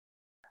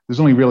there's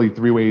only really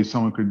three ways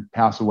someone could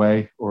pass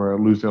away or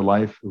lose their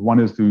life. One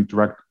is through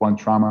direct blunt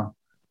trauma.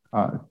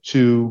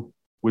 Two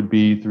would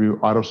be through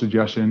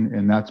autosuggestion,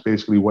 and that's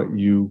basically what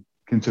you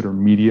consider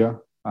media,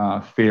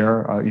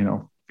 fear,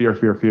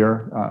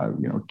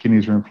 fear.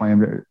 Kidneys are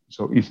inflamed,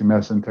 so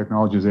ECMS and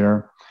technology is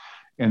there.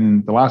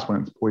 And the last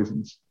one is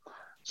poisons.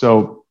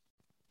 So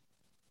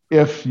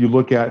if you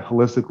look at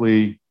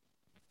holistically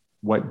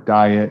what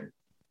diet,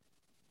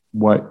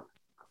 what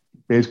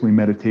basically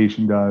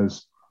meditation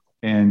does,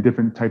 and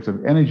different types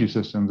of energy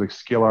systems like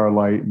scalar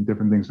light and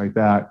different things like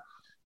that,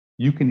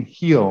 you can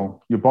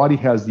heal. Your body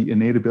has the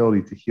innate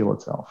ability to heal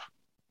itself.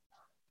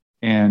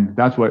 And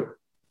that's what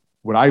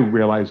I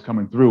realized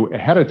coming through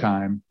ahead of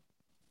time.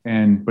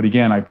 But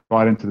again, I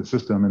bought into the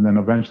system, and then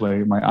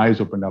eventually my eyes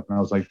opened up and I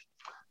was like,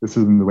 this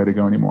isn't the way to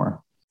go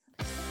anymore.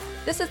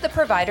 This is the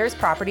Providers,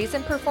 Properties,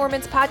 and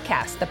Performance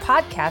Podcast, the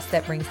podcast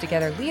that brings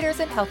together leaders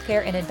in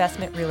healthcare and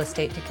investment real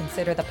estate to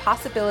consider the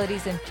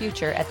possibilities in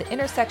future at the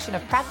intersection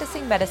of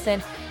practicing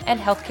medicine and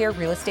healthcare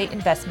real estate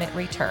investment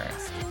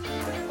returns.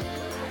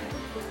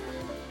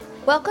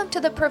 Welcome to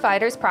the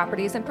Providers,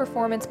 Properties, and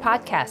Performance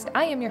Podcast.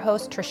 I am your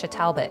host, Trisha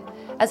Talbot.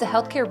 As a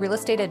healthcare real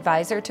estate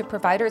advisor to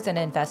providers and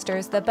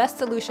investors, the best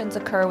solutions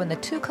occur when the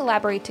two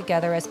collaborate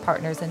together as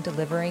partners in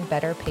delivering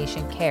better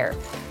patient care.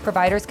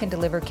 Providers can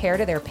deliver care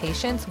to their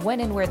patients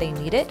when and where they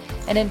need it,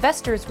 and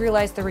investors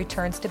realize the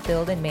returns to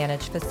build and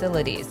manage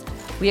facilities.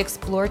 We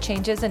explore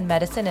changes in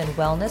medicine and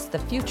wellness, the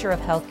future of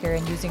healthcare,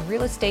 and using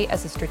real estate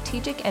as a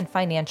strategic and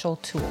financial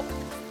tool.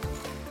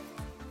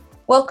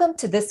 Welcome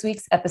to this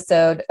week's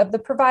episode of the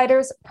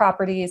Providers,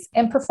 Properties,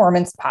 and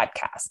Performance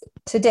Podcast.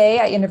 Today,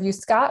 I interview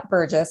Scott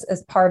Burgess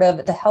as part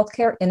of the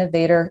Healthcare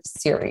Innovator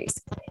Series.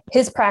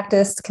 His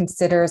practice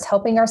considers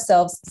helping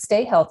ourselves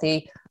stay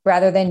healthy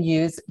rather than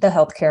use the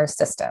healthcare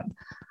system.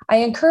 I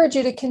encourage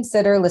you to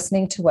consider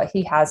listening to what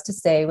he has to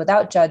say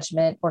without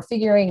judgment or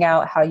figuring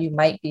out how you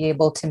might be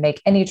able to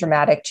make any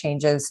dramatic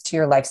changes to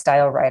your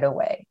lifestyle right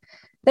away.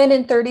 Then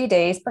in 30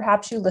 days,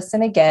 perhaps you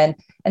listen again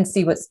and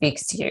see what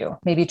speaks to you.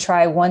 Maybe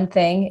try one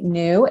thing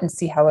new and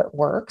see how it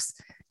works.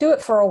 Do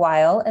it for a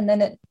while and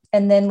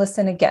then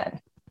listen again.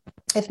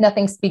 If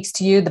nothing speaks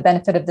to you, the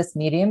benefit of this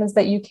medium is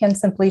that you can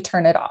simply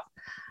turn it off.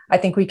 I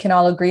think we can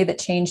all agree that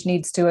change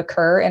needs to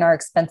occur in our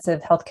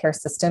expensive healthcare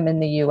system in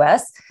the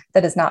US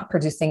that is not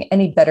producing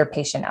any better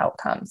patient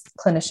outcomes.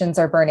 Clinicians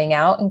are burning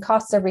out and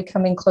costs are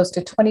becoming close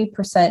to 20%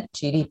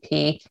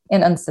 GDP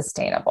and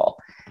unsustainable.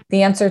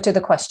 The answer to the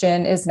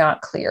question is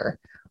not clear.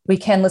 We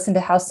can listen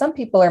to how some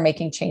people are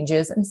making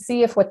changes and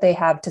see if what they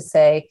have to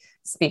say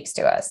speaks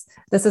to us.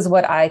 This is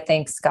what I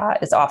think Scott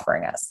is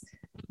offering us.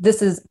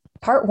 This is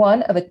part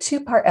one of a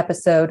two-part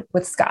episode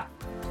with Scott.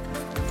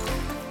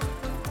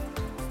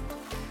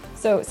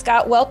 So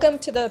Scott, welcome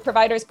to the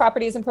Providers,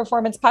 Properties, and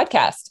Performance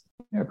Podcast.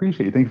 Yeah, I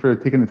appreciate it. Thanks for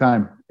taking the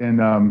time.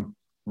 And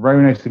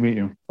very nice to meet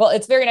you. Well,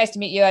 it's very nice to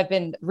meet you. I've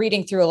been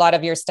reading through a lot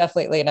of your stuff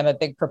lately, and I'm a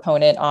big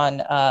proponent on,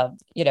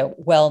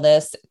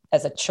 wellness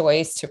as a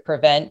choice to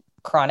prevent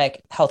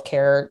chronic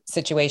healthcare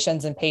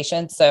situations in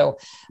patients. So,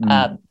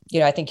 I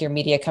think your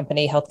media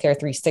company, Healthcare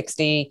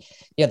 360,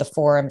 the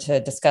forum to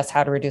discuss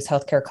how to reduce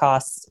healthcare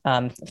costs,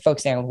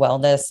 focusing on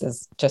wellness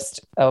is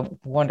just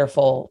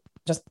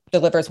just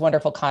delivers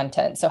wonderful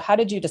content. So how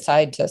did you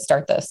decide to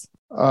start this?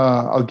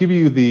 I'll give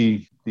you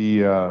the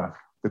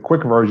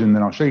quick version,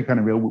 then I'll show you kind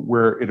of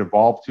where it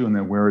evolved to and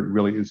then where it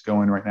really is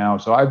going right now.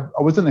 So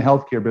I was in the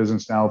healthcare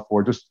business now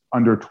for just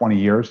under 20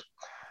 years.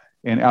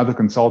 And as a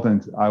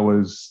consultant, I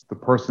was the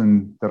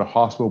person that a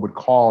hospital would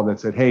call that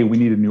said, hey, we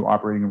need a new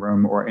operating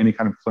room or any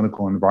kind of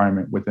clinical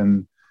environment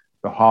within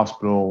the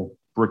hospital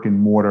brick and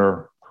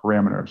mortar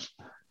parameters.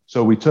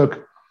 So we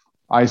took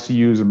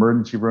ICUs,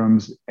 emergency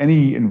rooms,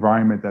 any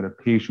environment that a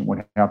patient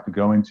would have to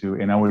go into,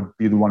 and I would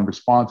be the one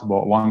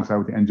responsible alongside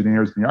with the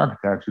engineers and the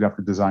architects who'd have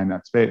to design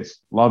that space.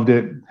 Loved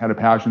it, had a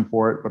passion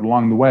for it, but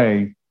along the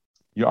way,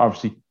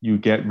 you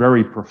get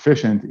very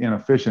proficient and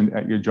efficient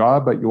at your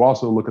job, but you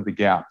also look at the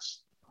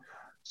gaps.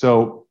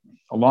 So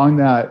along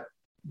that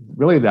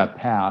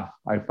path,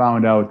 I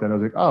found out that I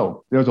was like,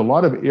 oh, there's a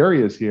lot of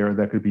areas here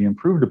that could be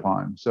improved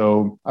upon.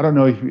 So I don't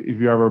know if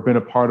you've ever been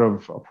a part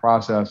of a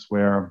process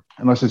where,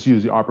 and let's just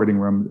use the operating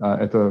room,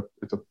 it's a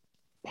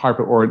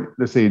hybrid, or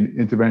let's say an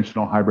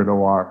interventional hybrid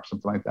OR,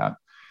 something like that.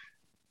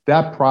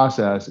 That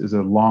process is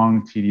a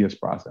long, tedious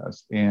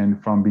process.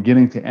 And from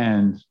beginning to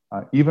end,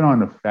 even on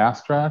the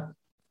fast track,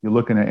 you're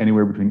looking at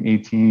anywhere between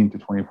 18 to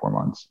 24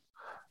 months.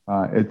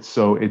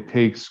 It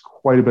takes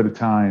quite a bit of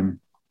time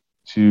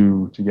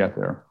to get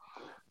there.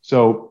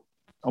 So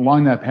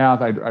along that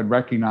path, I'd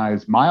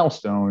recognize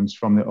milestones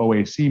from the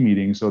OAC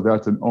meeting. So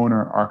that's an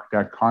owner,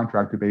 architect,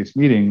 contractor-based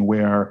meeting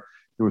where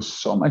there was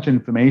so much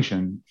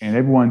information and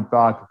everyone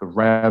thought that the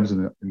revs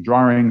and the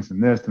drawings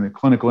and this and the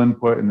clinical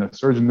input and the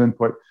surgeon's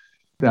input,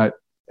 that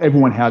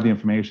everyone had the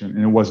information,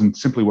 and it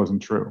simply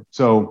wasn't true.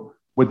 So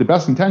with the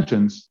best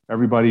intentions,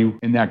 everybody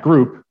in that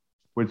group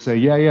would say,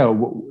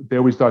 they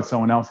always thought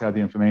someone else had the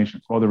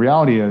information. Well, the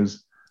reality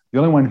is the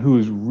only one who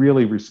is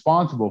really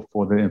responsible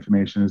for the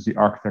information is the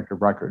architect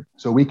of record.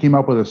 So we came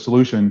up with a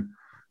solution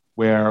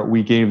where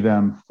we gave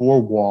them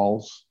 4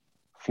 walls,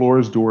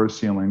 floors, doors,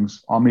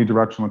 ceilings,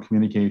 omnidirectional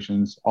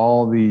communications,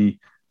 all the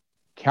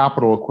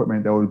capital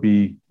equipment that would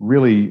be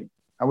really,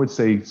 I would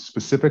say,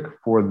 specific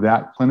for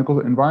that clinical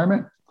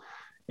environment.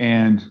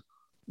 And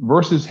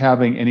versus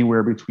having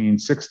anywhere between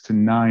 6 to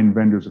 9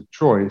 vendors of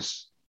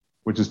choice,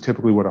 which is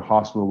typically what a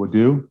hospital would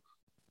do,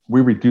 we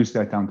reduced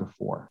that down to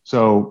 4.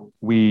 So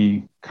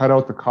we cut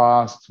out the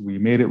costs. We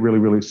made it really,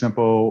 really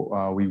simple.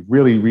 We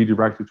really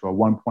redirected to a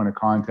one point of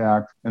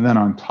contact. And then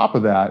on top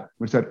of that,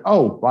 we said,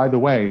 oh, by the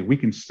way, we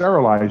can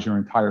sterilize your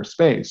entire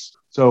space.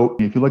 So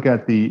if you look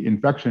at the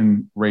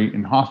infection rate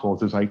in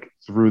hospitals, it's like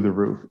through the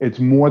roof. It's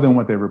more than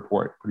what they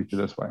report, put it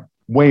this way,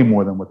 way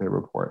more than what they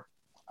report.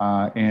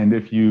 And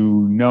if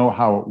you know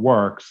how it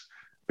works,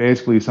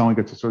 basically someone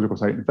gets a surgical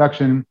site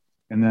infection,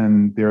 and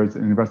then there's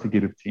an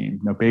investigative team.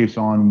 Now, based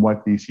on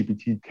what the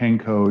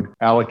CPT-10 code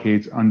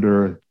allocates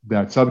under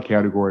that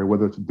subcategory,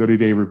 whether it's a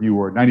 30-day review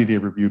or a 90-day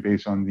review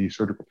based on the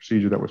surgical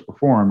procedure that was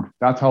performed,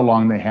 that's how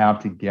long they have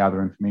to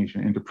gather information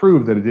and to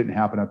prove that it didn't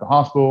happen at the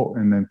hospital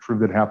and then prove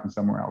that it happened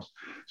somewhere else.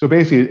 So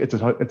basically, it's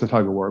a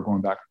tug of war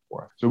going back and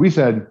forth. So we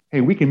said,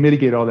 hey, we can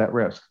mitigate all that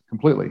risk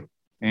completely.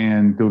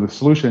 And there was a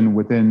solution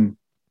within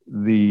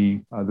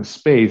the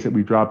space that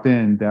we dropped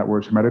in that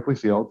was hermetically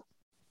sealed,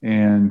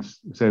 and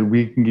said,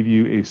 we can give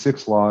you a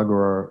 6 log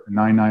or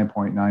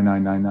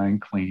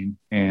 99.9999 clean.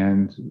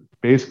 And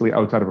basically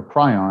outside of a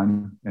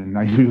prion, and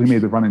I usually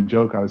made the running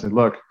joke, I said,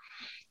 look,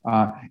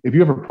 if you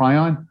have a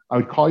prion, I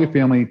would call your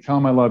family, tell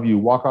them I love you,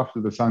 walk off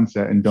to the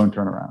sunset and don't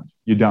turn around.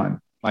 You're done.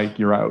 Like,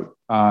 you're out.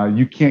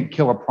 You can't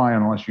kill a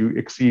prion unless you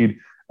exceed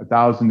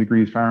 1,000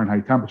 degrees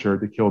Fahrenheit temperature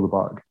to kill the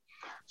bug.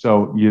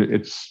 So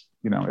it's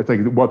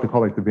like what they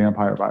call like the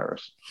vampire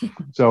virus.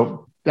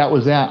 So that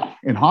was that.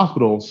 In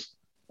hospitals,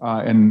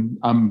 and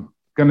I'm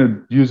going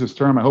to use this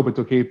term, I hope it's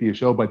okay for your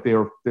show, but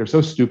they're so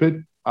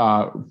stupid,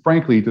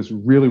 frankly, just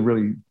really,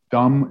 really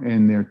dumb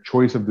in their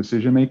choice of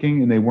decision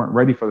making, and they weren't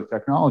ready for the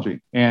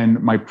technology.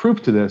 And my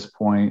proof to this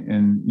point,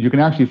 and you can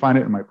actually find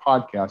it in my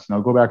podcast, and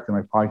I'll go back to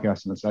my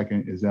podcast in a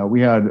second, is that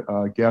we had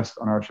a guest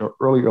on our show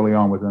early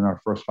on within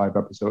our first 5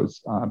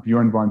 episodes,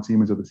 Bjorn von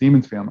Siemens of the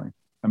Siemens family.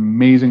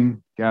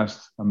 Amazing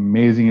guests,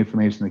 amazing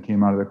information that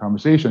came out of their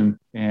conversation.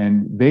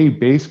 And they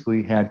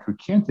basically had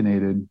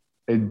concatenated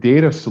a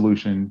data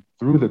solution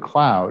through the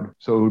cloud.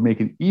 So it would make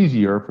it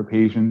easier for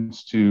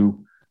patients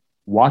to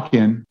walk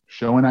in,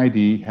 show an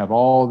ID, have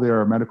all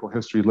their medical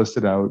history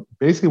listed out,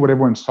 basically what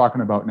everyone's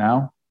talking about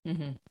now.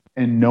 Mm-hmm.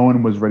 And no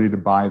one was ready to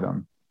buy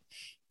them,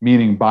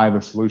 meaning buy the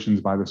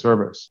solutions, buy the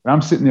service. And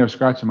I'm sitting there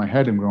scratching my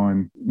head and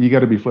going, you got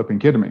to be flipping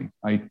kidding me.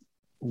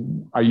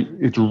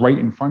 It's right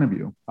in front of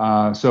you.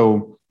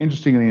 So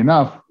interestingly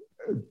enough,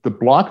 the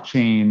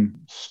blockchain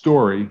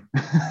story,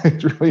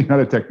 it's really not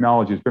a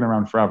technology. It's been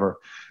around forever,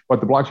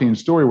 but the blockchain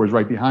story was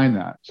right behind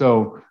that.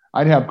 So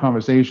I'd have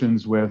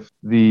conversations with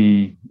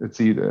the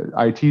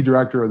IT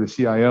director or the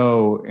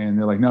CIO, and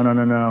they're like,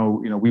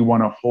 no, we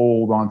want to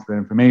hold on to the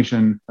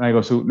information. And I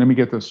go, so let me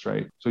get this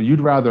straight. So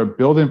you'd rather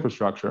build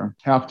infrastructure,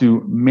 have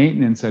to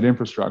maintenance that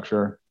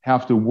infrastructure,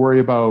 have to worry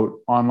about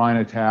online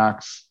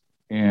attacks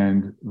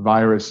and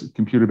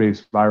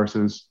computer-based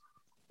viruses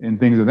and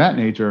things of that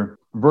nature,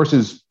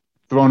 versus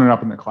throwing it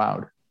up in the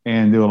cloud.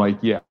 And they were like,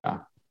 yeah,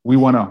 we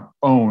want to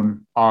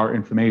own our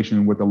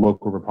information with a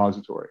local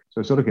repository.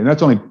 So I said, okay,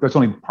 that's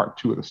only part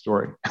 2 of the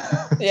story.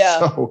 Yeah.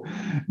 So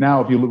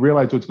now if you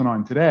realize what's going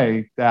on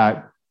today,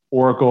 that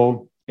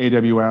Oracle,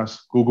 AWS,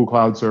 Google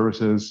Cloud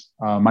Services,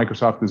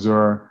 Microsoft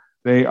Azure,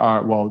 they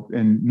are,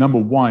 and number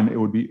 1, it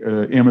would be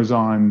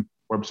Amazon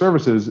Web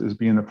Services is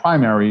being the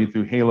primary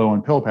through Halo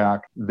and PillPack.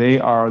 They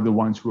are the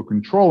ones who are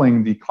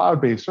controlling the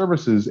cloud-based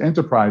services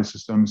enterprise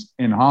systems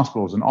in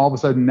hospitals. And all of a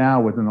sudden now,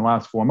 within the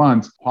last 4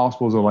 months,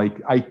 hospitals are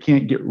like, I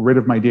can't get rid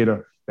of my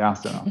data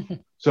fast enough.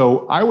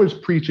 So I was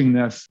preaching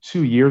this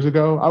 2 years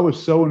ago. I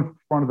was so in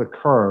front of the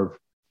curve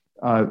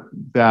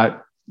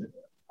that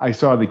I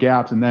saw the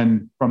gaps. And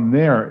then from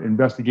there,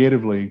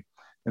 investigatively,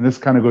 and this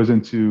kind of goes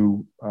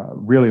into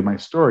really my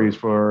stories,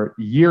 for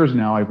years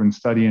now, I've been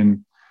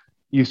studying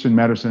Eastern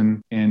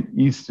medicine and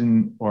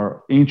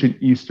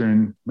ancient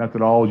Eastern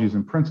methodologies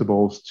and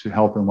principles to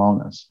health and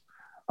wellness.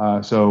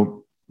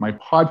 So my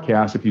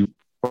podcast,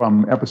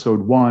 from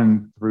episode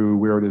 1 through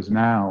where it is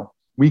now,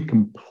 we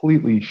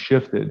completely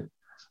shifted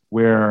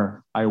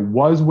where I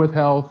was with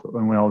health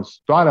and when I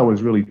thought I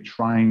was really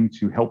trying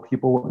to help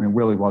people, and it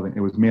really wasn't.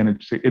 It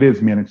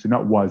is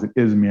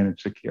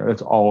managed care.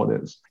 That's all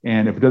it is.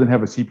 And if it doesn't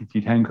have a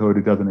CPT-10 code,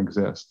 it doesn't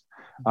exist.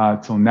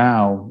 Till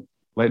now,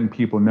 letting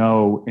people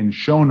know and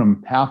showing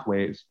them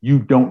pathways. You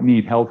don't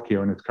need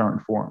healthcare in its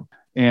current form.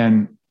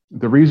 And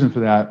the reason for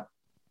that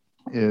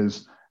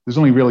is there's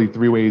only really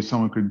 3 ways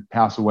someone could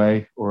pass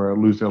away or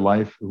lose their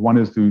life. 1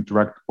 is through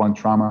direct blunt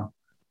trauma.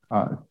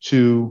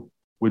 2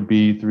 would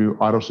be through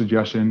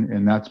autosuggestion,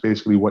 and that's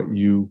basically what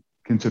you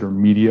consider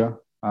media,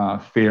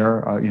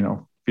 fear,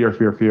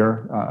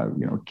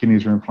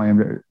 kidneys are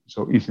inflamed.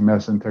 So Eastern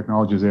medicine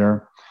technology is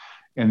there.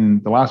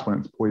 And the last one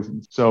is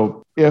poison.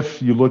 So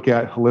if you look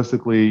at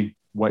holistically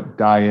what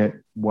diet,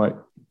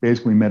 what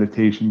basically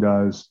meditation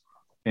does,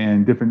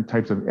 and different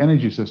types of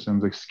energy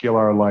systems like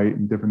scalar light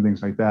and different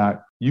things like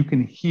that, you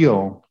can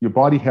heal. Your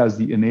body has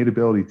the innate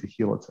ability to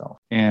heal itself.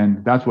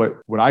 And that's what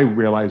I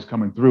realized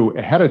coming through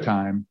ahead of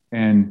time.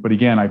 But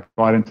again, I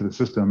bought into the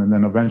system, and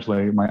then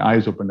eventually my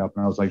eyes opened up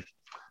and I was like,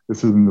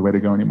 this isn't the way to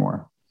go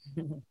anymore.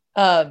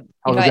 How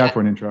was that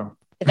for an intro?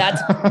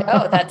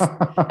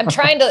 I'm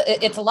trying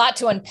to, it's a lot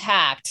to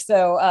unpack.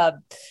 So,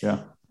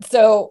 yeah.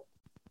 So,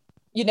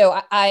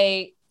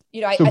 I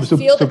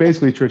feel so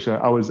basically,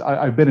 Trisha,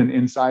 I've been an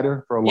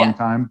insider for a long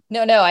time.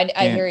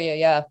 I hear you.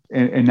 Yeah.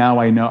 And now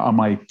I know, I'm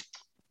like,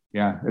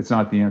 yeah, it's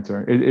not the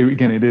answer.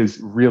 It is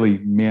really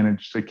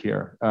managed sick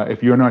care.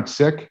 If you're not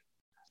sick,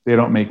 they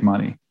don't make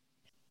money.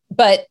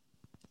 But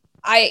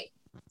I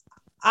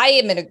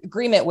am in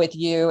agreement with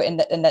you in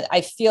that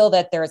I feel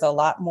that there's a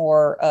lot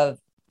more of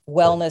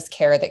wellness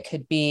care that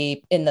could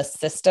be in the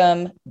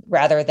system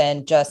rather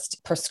than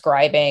just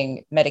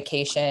prescribing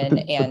medication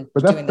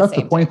but that's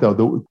the point, though.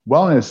 The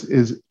wellness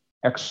is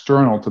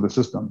external to the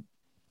system.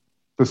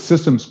 The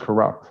system's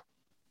corrupt.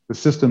 The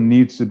system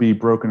needs to be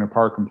broken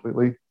apart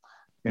completely.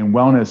 And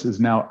wellness is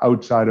now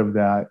outside of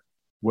that,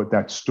 what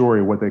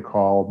they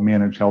call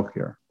managed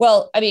healthcare.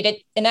 Well, I mean,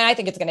 and I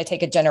think it's going to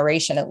take a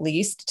generation at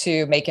least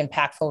to make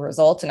impactful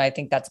results. And I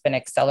think that's been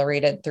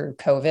accelerated through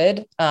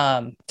COVID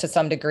to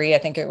some degree. I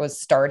think it was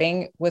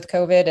starting with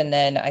COVID. And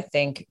then I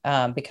think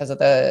because of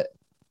the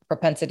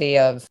propensity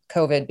of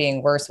COVID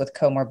being worse with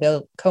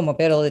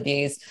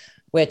comorbidities,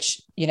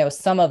 which,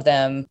 some of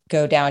them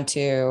go down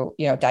to,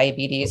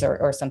 diabetes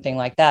or something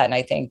like that. And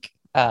I think,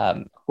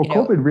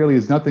 COVID really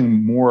is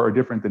nothing more or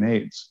different than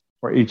AIDS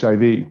or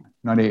HIV.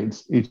 Not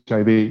AIDS,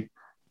 HIV.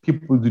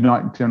 People do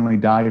not generally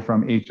die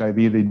from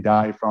HIV. They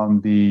die from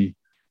the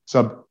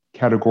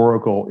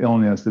subcategorical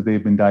illness that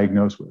they've been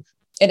diagnosed with.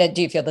 And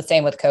do you feel the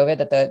same with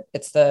COVID, that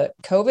it's the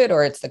COVID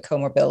or it's the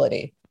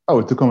comorbidity? Oh,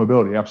 it's the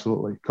comorbidity.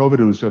 Absolutely.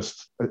 COVID was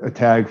just a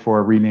tag for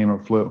a rename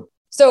of flu.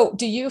 So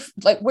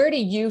where do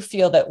you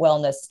feel that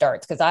wellness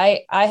starts? Because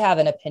I have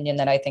an opinion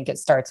that I think it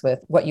starts with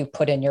what you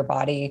put in your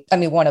body. I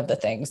mean, one of the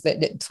things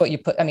that it's what you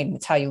put, I mean,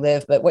 it's how you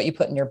live, but what you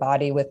put in your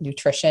body with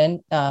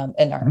nutrition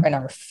and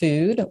our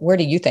food. Where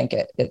do you think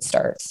it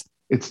starts?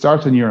 It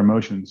starts in your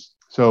emotions.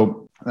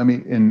 So I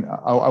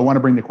want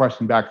to bring the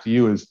question back to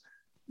you is,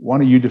 why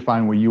don't you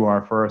define where you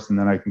are first, and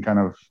then I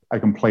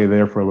can play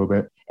there for a little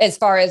bit. As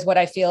far as what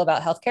I feel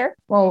about healthcare?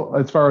 Well,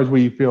 as far as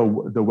where you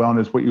feel the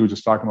wellness, what you were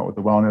just talking about with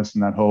the wellness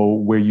and that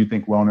whole where you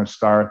think wellness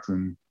starts,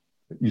 and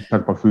you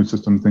talk about food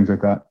systems, things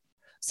like that.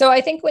 So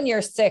I think when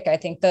you're sick, I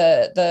think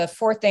the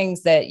four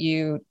things that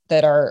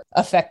are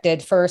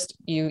affected first,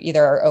 you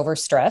either are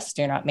overstressed,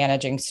 you're not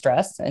managing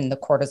stress and the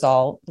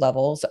cortisol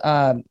levels,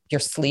 your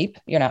sleep,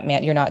 you're not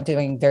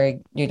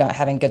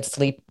having good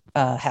sleep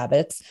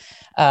habits.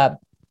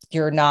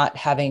 You're not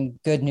having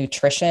good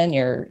nutrition,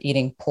 you're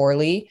eating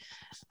poorly,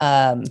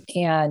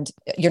 and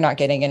you're not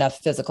getting enough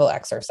physical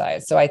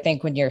exercise. So I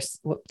think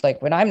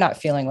when I'm not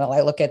feeling well,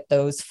 I look at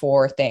those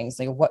four things.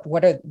 Like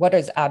what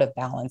is out of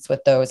balance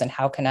with those, and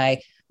how can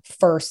I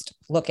first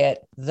look at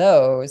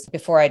those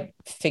before I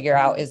figure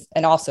out is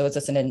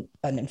this an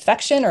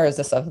infection or is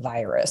this a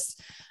virus?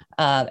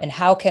 And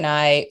how can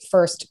I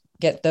first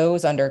get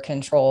those under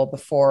control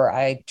before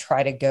I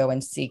try to go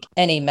and seek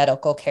any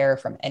medical care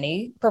from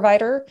any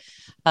provider?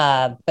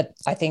 But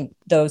I think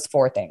those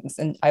four things,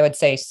 and I would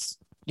say,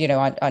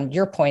 on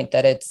your point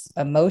that it's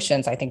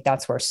emotions, I think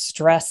that's where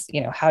stress,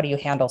 how do you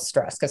handle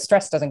stress? Because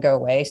stress doesn't go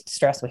away.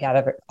 Stress we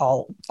have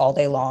all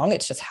day long.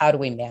 It's just how do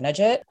we manage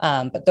it?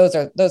 But those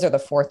are the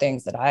four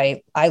things that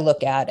I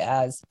look at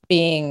as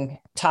being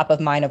top of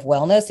mind of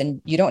wellness, and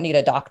you don't need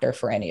a doctor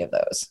for any of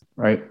those.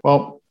 Right.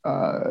 Well,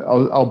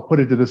 I'll put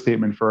it to this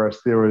statement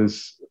first. There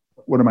was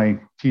one of my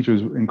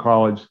teachers in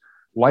college: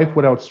 life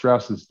without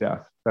stress is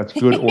death. That's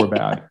good or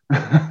bad.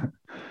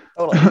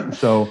 Totally.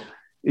 So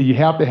you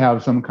have to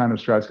have some kind of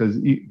stress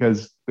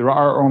because there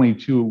are only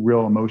two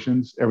real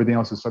emotions. Everything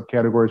else is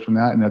subcategories from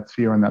that, and that's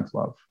fear and that's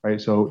love, right?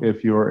 So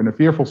if you're in a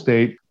fearful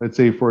state, let's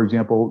say, for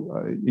example,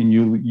 and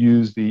you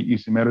use the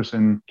Eastern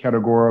medicine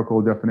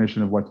categorical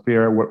definition of what's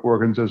fear, what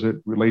organs does it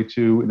relate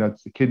to? And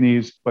that's the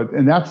kidneys.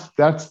 And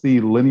that's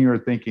the linear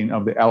thinking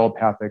of the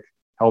allopathic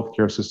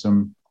healthcare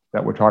system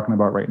that we're talking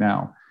about right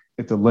now.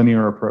 It's a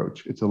linear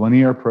approach. It's a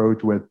linear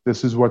approach with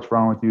this is what's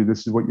wrong with you,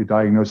 this is what your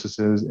diagnosis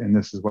is, and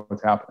this is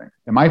what's happening.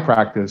 In my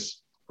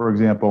practice, for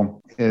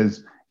example,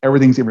 is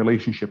everything's in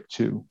relationship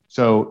to.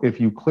 So if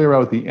you clear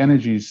out the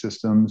energy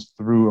systems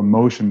through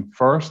emotion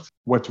first,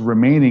 what's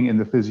remaining in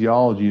the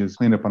physiology is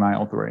clean up on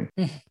aisle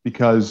 3.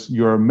 Because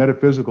your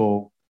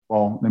metaphysical,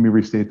 well, let me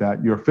restate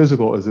that. Your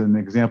physical is an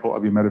example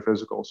of your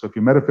metaphysical. So if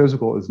your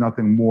metaphysical is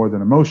nothing more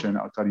than emotion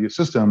outside of your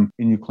system,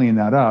 and you clean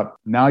that up,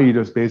 now you're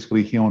just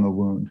basically healing a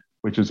wound,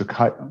 which is a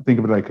cut. Think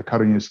of it like a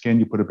cut on your skin.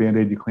 You put a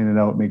Band-Aid, you clean it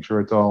out, make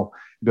sure it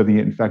doesn't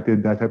get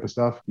infected, that type of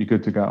stuff. You're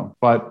good to go.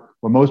 But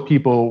what most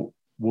people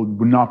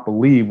would not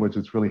believe, which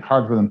it's really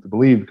hard for them to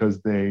believe because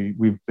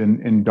we've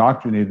been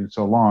indoctrinated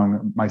so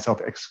long,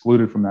 myself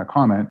excluded from that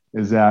comment,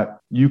 is that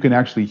you can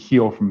actually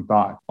heal from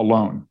thought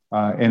alone.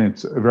 And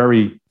it's a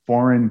very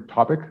foreign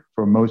topic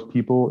for most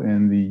people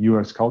in the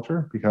US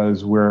culture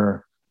because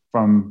we're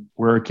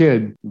a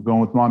kid going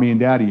with mommy and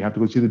daddy. You have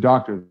to go see the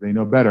doctor. They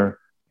know better.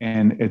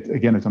 And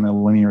it's on a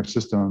linear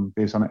system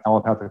based on an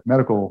allopathic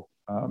medical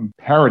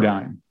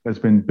paradigm that's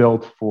been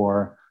built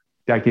for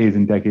decades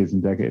and decades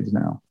and decades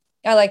now.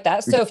 I like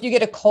that. So if you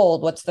get a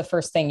cold, what's the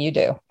first thing you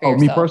do?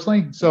 Me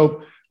personally?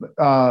 So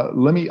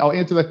I'll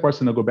answer that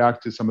question. I'll go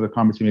back to some of the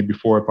comments you made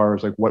before as far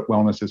as like what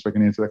wellness is, so I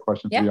can answer that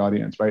question for the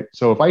audience, right?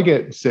 So if I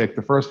get sick,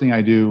 the first thing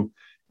I do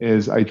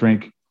is I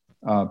drink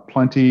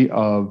plenty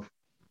of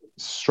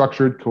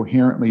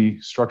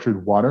coherently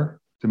structured water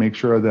to make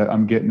sure that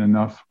I'm getting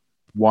enough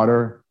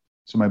water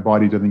so my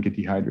body doesn't get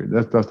dehydrated.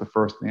 That's the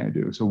first thing I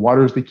do. So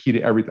water is the key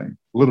to everything,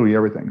 literally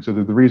everything. So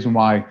the reason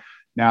why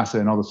NASA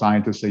and all the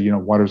scientists say,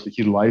 water is the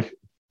key to life,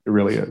 it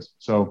really is.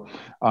 So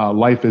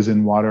life is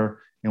in water.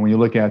 And when you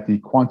look at the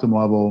quantum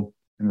level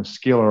and the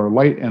scalar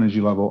light energy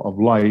level of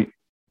light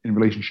in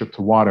relationship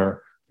to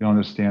water, you'll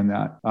understand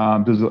that.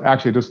 I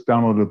just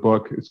downloaded a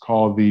book. It's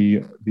called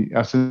The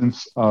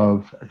Essence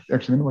of,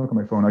 actually, let me look at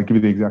my phone. I'll give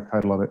you the exact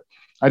title of it.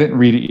 I didn't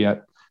read it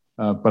yet,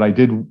 but I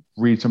did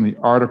read some of the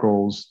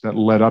articles that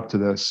led up to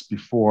this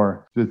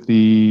before.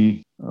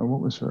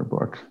 What was her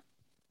book?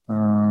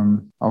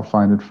 I'll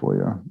find it for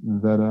you.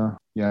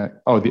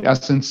 The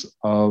Essence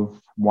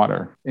of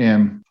Water.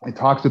 And it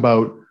talks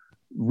about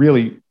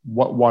really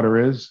what water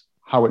is,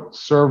 how it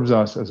serves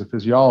us as a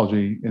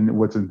physiology, and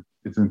what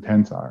its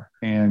intents are.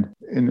 And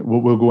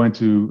we'll go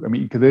into,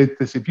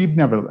 because if you've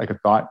never like a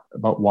thought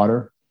about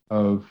water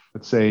of,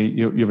 let's say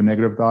you have a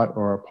negative thought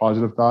or a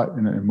positive thought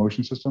in an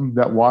emotion system,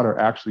 that water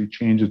actually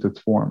changes its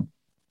form,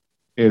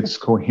 its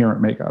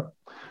coherent makeup.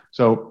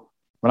 So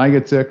when I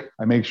get sick,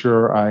 I make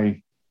sure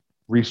I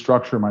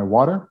restructure my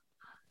water.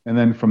 And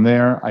then from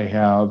there, I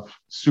have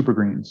super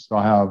greens. So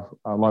I have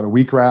a lot of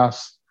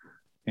wheatgrass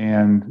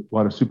and a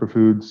lot of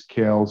superfoods,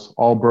 kales,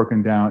 all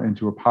broken down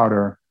into a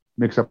powder,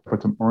 mixed up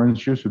with some orange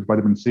juice with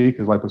vitamin C,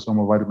 because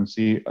liposomal vitamin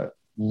C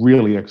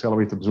really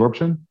accelerates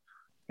absorption.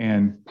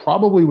 And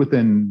probably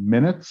within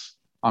minutes,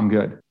 I'm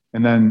good.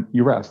 And then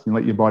you rest. You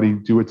let your body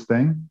do its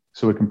thing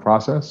so it can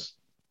process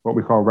what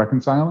we call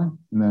reconciling.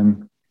 And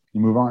then you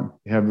move on.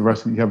 You have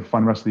a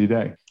fun rest of your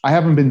day. I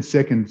haven't been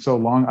sick in so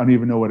long. I don't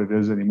even know what it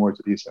is anymore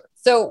to be sick.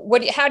 So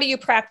how do you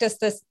practice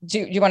this? Do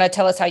you want to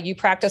tell us how you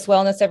practice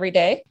wellness every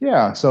day?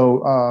 Yeah.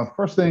 So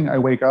first thing, I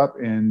wake up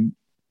and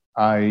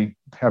I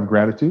have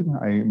gratitude.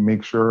 I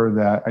make sure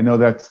that, I know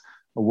that's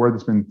a word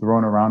that's been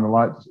thrown around a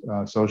lot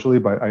socially,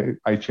 but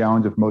I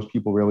challenge if most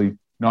people really,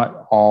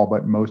 not all,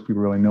 but most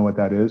people really know what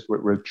that is,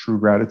 what true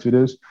gratitude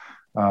is.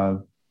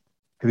 Because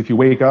if you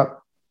wake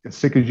up, as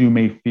sick as you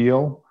may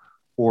feel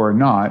or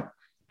not,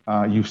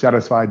 you've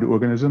satisfied the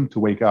organism to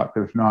wake up.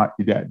 If not,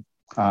 you're dead.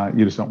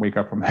 You just don't wake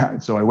up from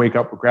that. So I wake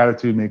up with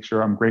gratitude, make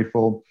sure I'm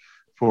grateful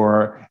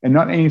for, and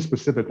not any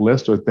specific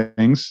list or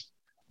things,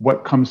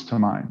 what comes to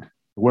mind.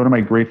 What am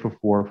I grateful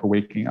for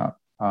waking up?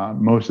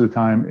 Most of the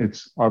time,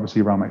 it's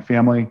obviously around my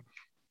family.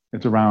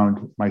 It's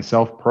around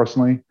myself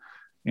personally.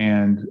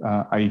 And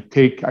I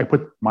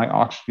put my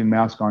oxygen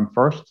mask on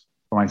first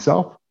for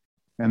myself.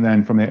 And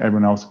then from there,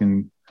 everyone else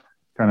can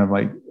kind of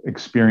like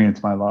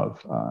experience my love.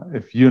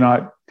 If you're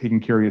not taking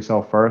care of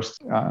yourself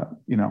first,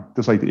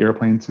 just like the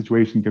airplane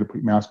situation, you got to put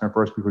your mask on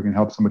first before you can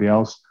help somebody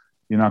else,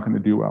 you're not going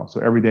to do well.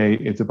 So every day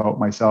it's about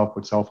myself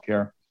with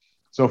self-care.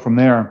 So from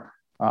there,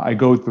 I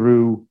go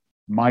through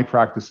my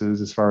practices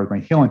as far as my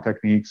healing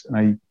techniques, and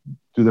I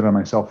do that on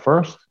myself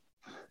first.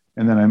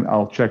 And then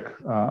I'll check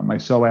my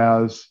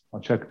psoas. I'll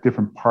check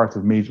different parts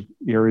of major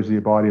areas of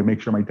your body. I'll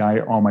make sure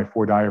all my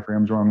 4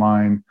 diaphragms are in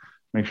line,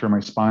 make sure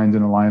my spine's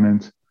in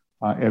alignment.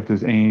 If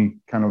there's any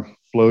kind of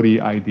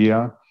floaty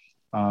idea,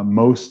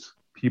 most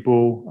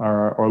people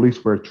are, or at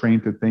least we're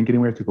trained to think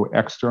anywhere, to go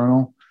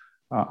external.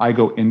 I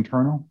go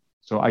internal.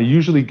 So I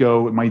usually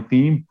my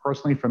theme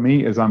personally for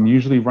me is I'm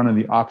usually running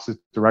the opposite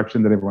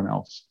direction than everyone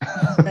else.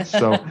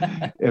 So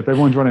if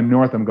everyone's running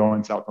north, I'm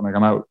going south. I'm like,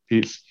 I'm out,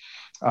 peace.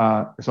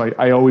 So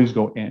I always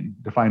go in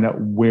to find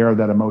out where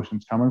that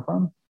emotion's coming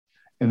from.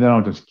 And then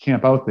I'll just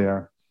camp out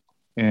there.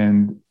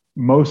 And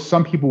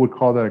some people would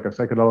call that like a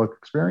psychedelic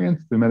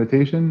experience through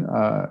meditation.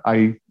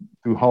 I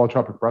do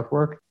holotropic breath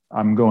work.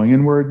 I'm going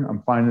inward.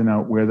 I'm finding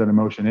out where that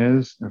emotion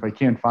is. And if I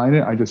can't find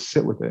it, I just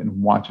sit with it and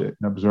watch it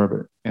and observe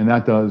it. And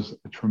that does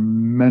a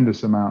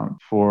tremendous amount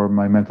for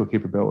my mental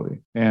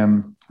capability.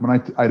 And when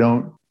I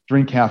don't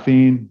drink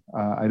caffeine,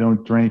 I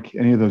don't drink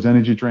any of those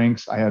energy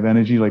drinks. I have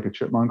energy like a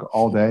chipmunk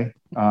all day.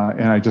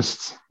 And I'm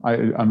just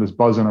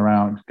buzzing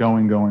around,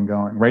 going.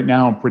 Right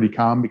now, I'm pretty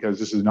calm because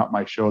this is not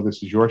my show.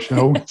 This is your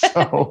show.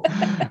 So,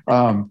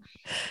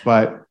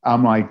 but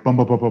I'm like, boom,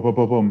 boom, boom, boom, boom,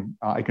 boom, boom.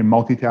 I can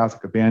multitask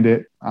like a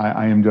bandit.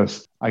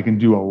 I can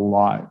do a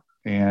lot.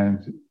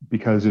 And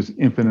because there's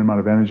infinite amount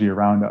of energy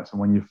around us.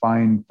 And when you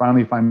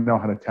finally find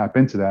out how to tap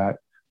into that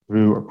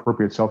through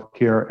appropriate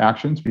self-care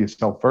actions for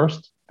yourself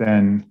first,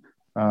 then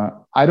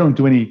I don't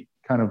do any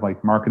kind of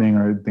like marketing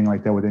or anything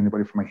like that with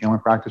anybody from my healing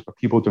practice, but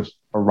people just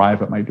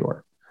arrive at my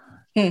door.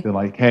 They're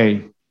like,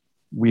 hey,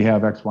 we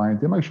have X, Y, and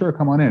Z. I'm like, sure,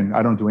 come on in.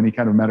 I don't do any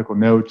kind of medical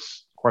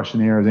notes,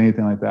 questionnaires,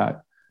 anything like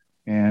that.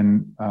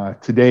 And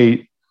to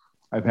date,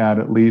 I've had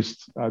at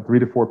least 3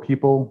 to 4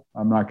 people,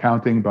 I'm not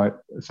counting,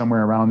 but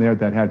somewhere around there,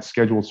 that had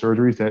scheduled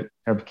surgeries that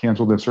have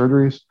canceled their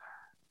surgeries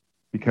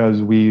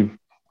because we've,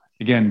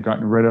 again,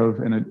 gotten rid of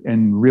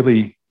and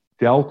really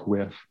dealt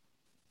with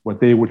what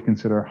they would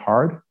consider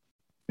hard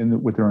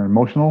with their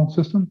emotional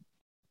system.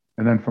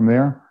 And then from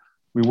there,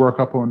 we work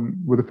up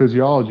with the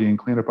physiology and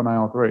clean up on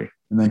IL-3.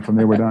 And then from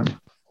there, we're done.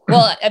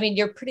 Well, I mean,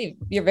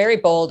 you're very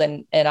bold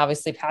and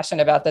obviously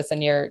passionate about this.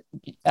 And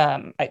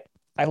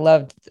I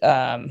loved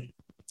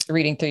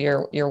reading through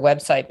your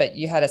website, but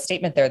you had a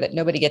statement there that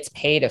nobody gets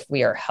paid if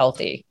we are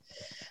healthy.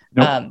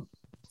 Nope.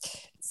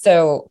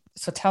 So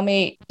tell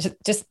me,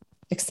 just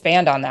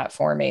expand on that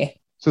for me.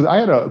 So I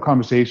had a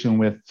conversation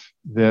with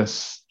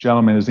this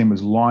gentleman. His name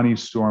was Lonnie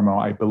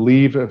Stormo. I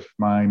believe, if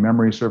my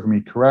memory serves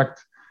me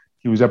correct,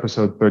 he was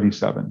episode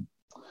 37.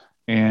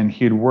 And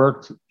he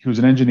was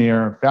an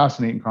engineer,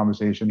 fascinating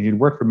conversation. He had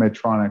worked for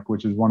Medtronic,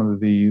 which is one of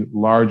the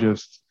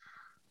largest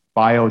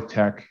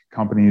biotech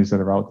companies that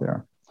are out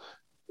there.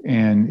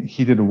 And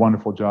he did a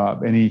wonderful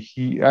job. And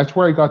he that's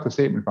where I got the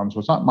statement from. So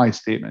it's not my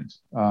statement,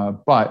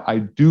 but I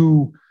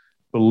do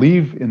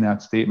believe in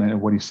that statement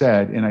and what he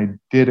said. And I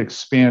did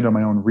expand on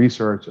my own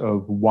research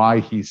of why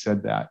he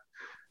said that.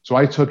 So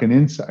I took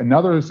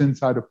another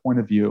insider point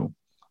of view,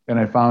 and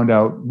I found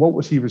out what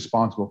was he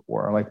responsible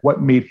for? Like,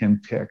 what made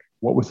him tick?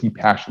 What was he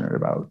passionate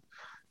about?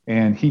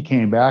 And he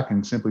came back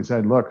and simply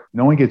said, look,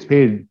 no one gets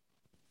paid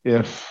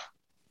if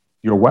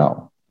you're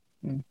well.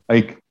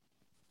 Like,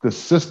 the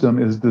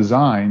system is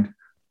designed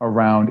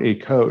around a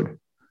code.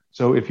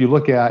 So if you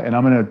look at, and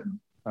I'm going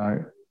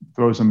to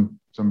throw some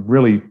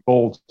really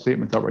bold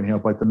statements out right here,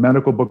 like the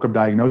medical book of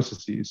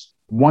diagnoses,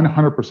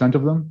 100%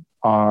 of them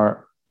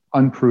are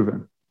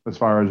unproven as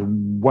far as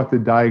what the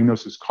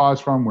diagnosis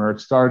caused from, where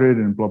it started,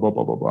 and blah, blah,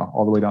 blah, blah, blah,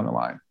 all the way down the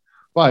line.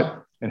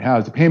 But it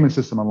has a payment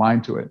system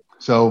aligned to it.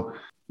 So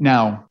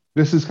now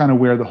this is kind of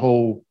where the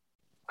whole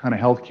kind of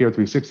healthcare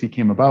 360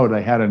 came about.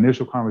 I had an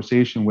initial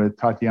conversation with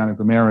Tatiana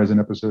Gomez in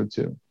episode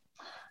 2.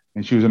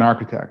 And she was an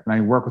architect. And I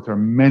worked with her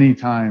many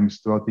times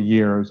throughout the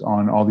years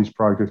on all these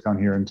projects down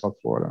here in South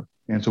Florida.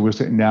 And so we're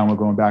sitting down, we're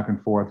going back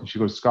and forth. And she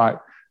goes,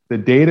 Scott, the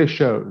data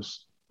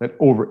shows that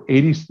over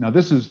 80, now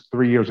this is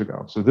 3 years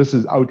ago, so this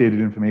is outdated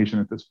information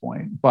at this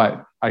point,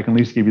 but I can at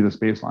least give you this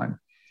baseline.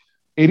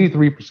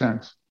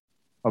 83%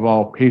 of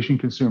all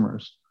patient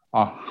consumers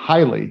are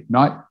highly,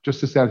 not just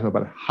dissatisfied,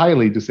 but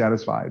highly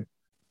dissatisfied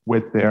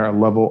with their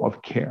level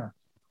of care.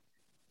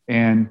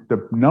 And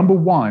the number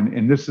one,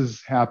 and this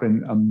has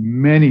happened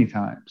many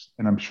times,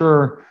 and I'm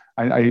sure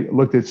I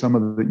looked at some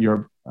of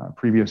your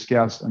previous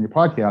guests on your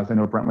podcast. I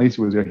know Brent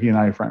Lacey was there. He and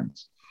I are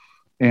friends.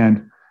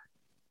 And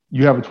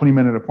you have a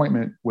 20-minute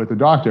appointment with a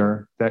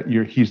doctor that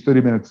he's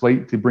 30 minutes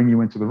late to bring you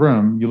into the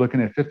room. You're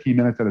looking at 15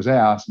 minutes at his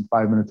ass and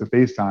 5 minutes of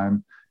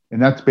FaceTime.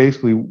 And that's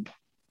basically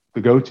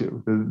the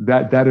go-to.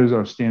 That is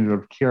our standard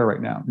of care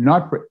right now.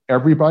 Not for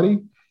everybody.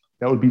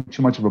 That would be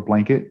too much of a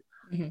blanket.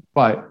 Mm-hmm.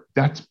 But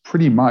that's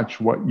pretty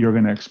much what you're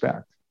going to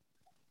expect.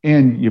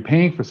 And you're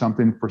paying for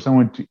something for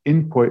someone to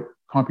input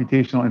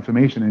computational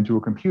information into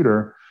a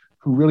computer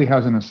who really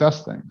hasn't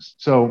assessed things.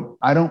 So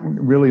I don't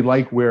really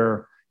like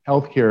where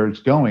healthcare is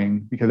going,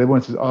 because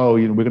everyone says, oh,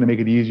 we're going to make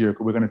it easier.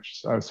 We're going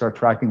to start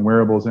tracking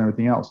wearables and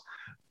everything else.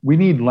 We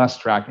need less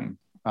tracking.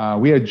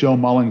 We had Joe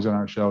Mullings on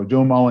our show.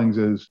 Joe Mullings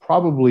is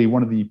probably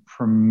one of the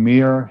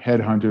premier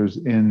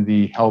headhunters in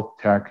the health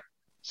tech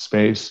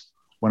space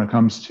when it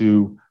comes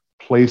to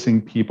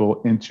placing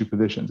people into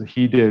positions.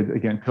 He did,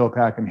 again,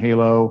 PillPack and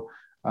Halo.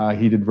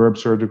 He did Verb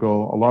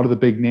Surgical, a lot of the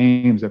big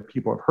names that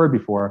people have heard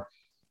before.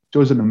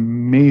 Joe's an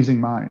amazing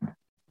mind.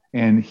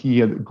 And he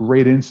had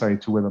great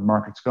insight to where the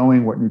market's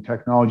going, what new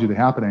technology is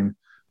happening.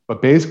 But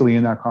basically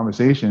in that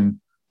conversation,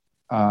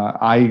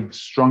 I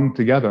strung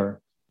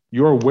together,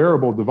 your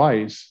wearable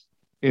device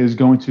is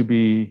going to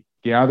be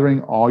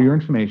gathering all your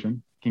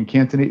information,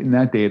 concatenating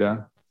that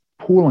data,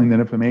 pooling that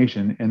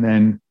information, and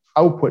then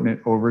outputting it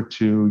over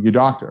to your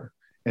doctor.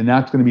 And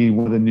that's going to be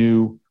one of the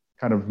new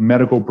kind of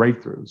medical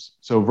breakthroughs.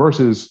 So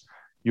versus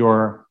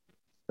your,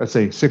 let's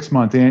say 6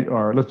 month,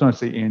 or let's not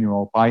say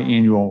annual,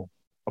 biannual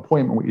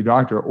appointment with your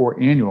doctor,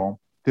 or annual,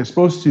 they're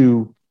supposed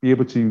to be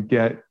able to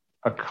get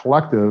a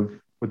collective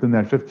within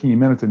that 15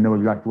 minutes and know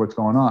exactly what's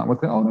going on.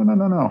 Oh,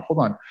 no, hold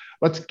on.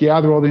 Let's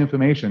gather all the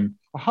information.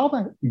 Well, how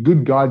in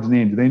good God's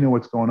name do they know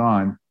what's going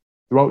on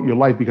throughout your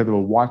life because of a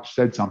watch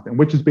said something,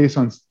 which is based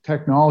on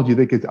technology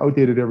that gets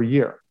outdated every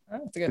year?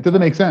 It doesn't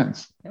make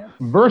sense. Yeah.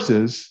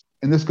 Versus,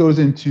 and this goes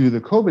into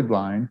the COVID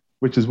line,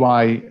 which is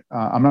why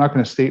I'm not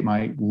going to state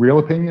my real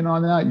opinion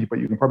on that, but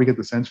you can probably get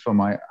the sense from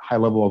my high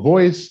level of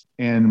voice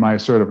and my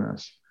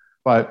assertiveness.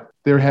 But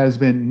there has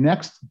been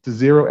next to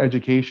zero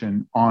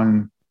education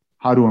on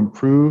how to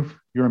improve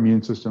your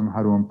immune system,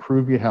 how to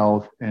improve your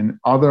health, and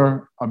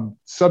other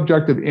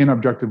subjective and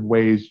objective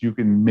ways you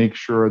can make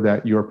sure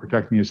that you're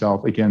protecting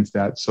yourself against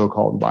that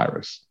so-called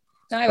virus.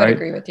 I would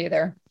agree with you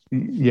there.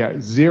 Yeah,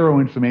 zero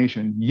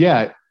information.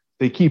 Yet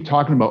they keep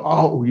talking about,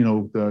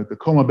 the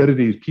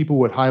comorbidities, people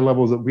with high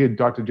levels we had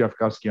Dr. Jeff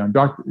Gusky on,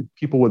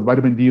 people with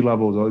vitamin D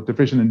levels or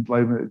deficient in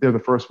vitamin, they're the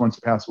first ones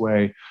to pass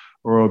away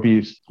or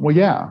obese. Well,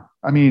 yeah.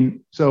 I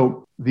mean,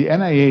 so the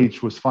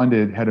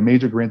NIH had a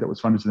major grant that was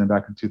funded to them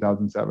back in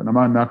 2007.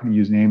 I'm not going to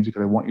use names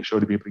because I want your show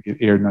to be able to get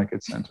aired and not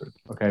get censored.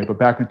 Okay. But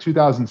back in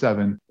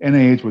 2007,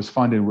 NIH was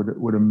funded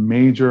with a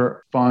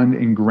major fund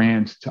and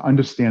grant to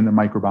understand the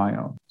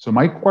microbiome. So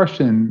my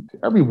question to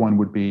everyone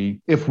would be,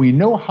 if we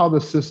know how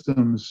the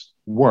systems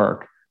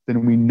work,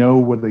 then we know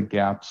what the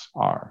gaps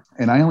are.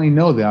 And I only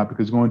know that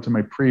because going to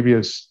my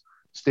previous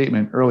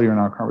statement earlier in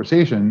our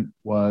conversation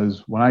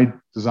was when I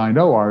designed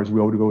ORs,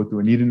 we always go through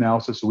a need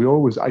analysis. So we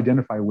always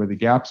identify where the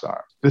gaps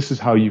are. This is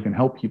how you can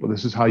help people.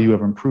 This is how you have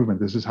improvement.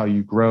 This is how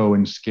you grow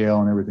and scale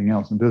and everything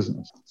else in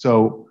business.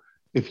 So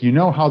if you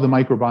know how the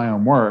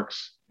microbiome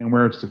works and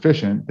where it's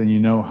deficient, then you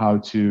know how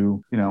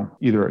to,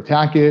 either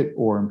attack it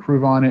or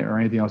improve on it or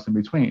anything else in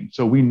between.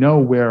 So we know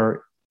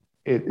where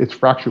its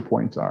fracture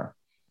points are.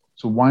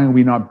 So why are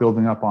we not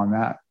building up on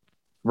that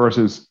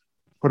versus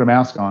put a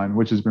mask on,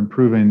 which has been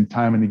proven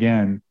time and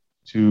again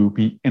to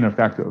be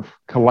ineffective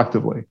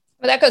collectively?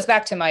 Well, that goes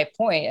back to my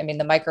point. I mean,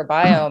 the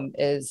microbiome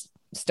is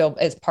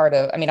part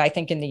of, I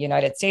think in the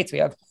United States, we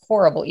have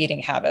horrible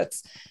eating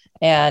habits.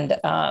 And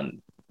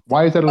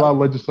why is that allowed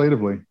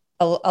legislatively?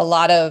 A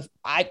lot of,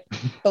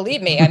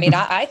 believe me,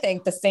 I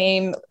think the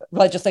same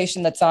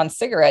legislation that's on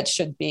cigarettes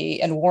should be,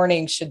 and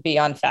warnings should be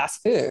on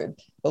fast food.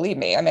 Believe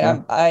me.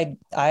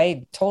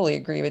 I totally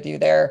agree with you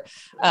there.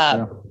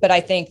 But I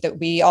think that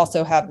we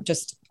also have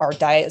our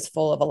diet is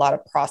full of a lot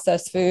of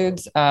processed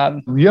foods.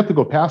 You have to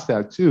go past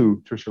that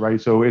too, Tricia, right?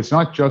 So it's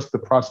not just the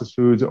processed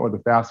foods or the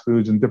fast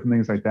foods and different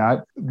things like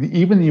that.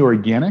 Even the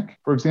organic,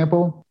 for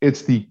example,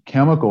 it's the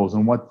chemicals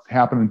and what's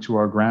happening to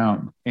our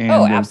ground. And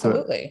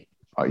absolutely.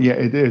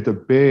 It's a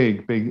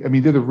big.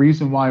 They're the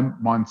reason why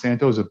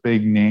Monsanto is a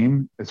big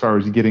name as far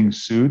as getting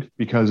sued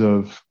because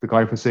of the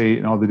glyphosate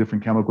and all the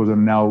different chemicals that are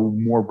now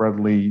more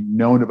readily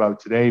known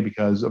about today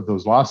because of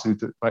those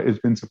lawsuits. But it's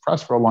been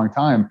suppressed for a long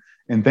time.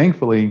 And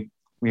thankfully,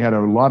 we had a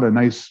lot of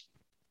nice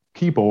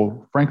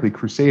people, frankly,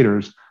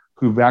 crusaders,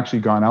 who've actually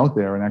gone out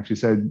there and actually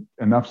said,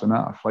 enough's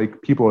enough. Like,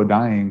 people are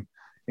dying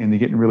and they're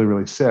getting really,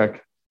 really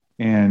sick.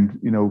 And,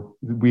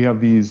 we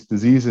have these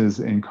diseases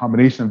and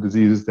combination of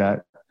diseases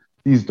that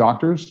these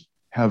doctors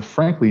have,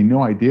 frankly,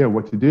 no idea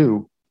what to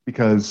do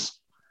because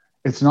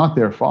it's not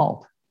their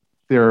fault.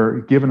 They're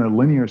given a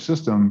linear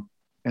system,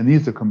 and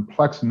these are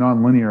complex,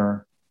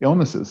 nonlinear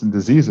illnesses and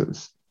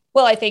diseases.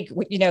 Well, I think,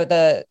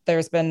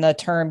 there's been the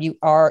term,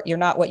 you're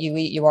not what you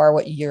eat, you are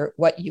what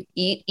you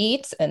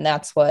eats. And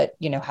that's what,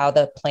 how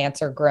the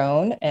plants are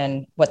grown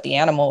and what the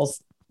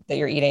animals that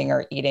you're eating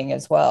are eating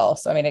as well.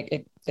 So,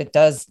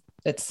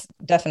 it's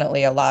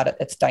definitely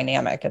it's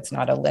dynamic. It's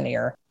not a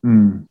linear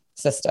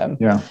system.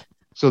 Yeah.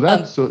 So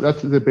that's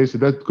the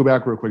basic. Let's go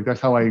back real quick.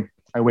 That's how I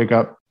wake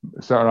up,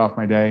 start off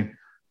my day.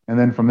 And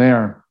then from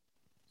there,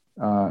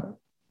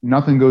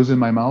 nothing goes in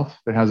my mouth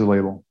that has a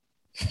label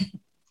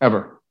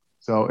ever.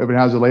 So if it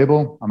has a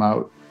label, I'm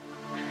out.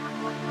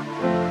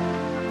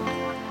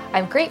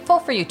 I'm grateful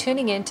for you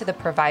tuning in to the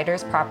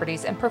Providers,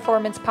 Properties, and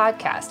Performance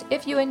podcast.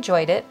 If you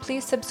enjoyed it,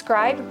 please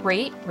subscribe,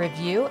 rate,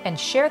 review, and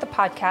share the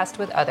podcast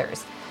with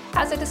others.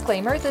 As a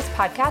disclaimer, this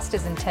podcast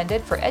is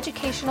intended for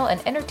educational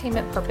and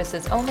entertainment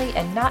purposes only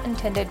and not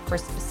intended for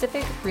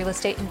specific real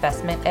estate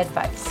investment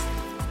advice.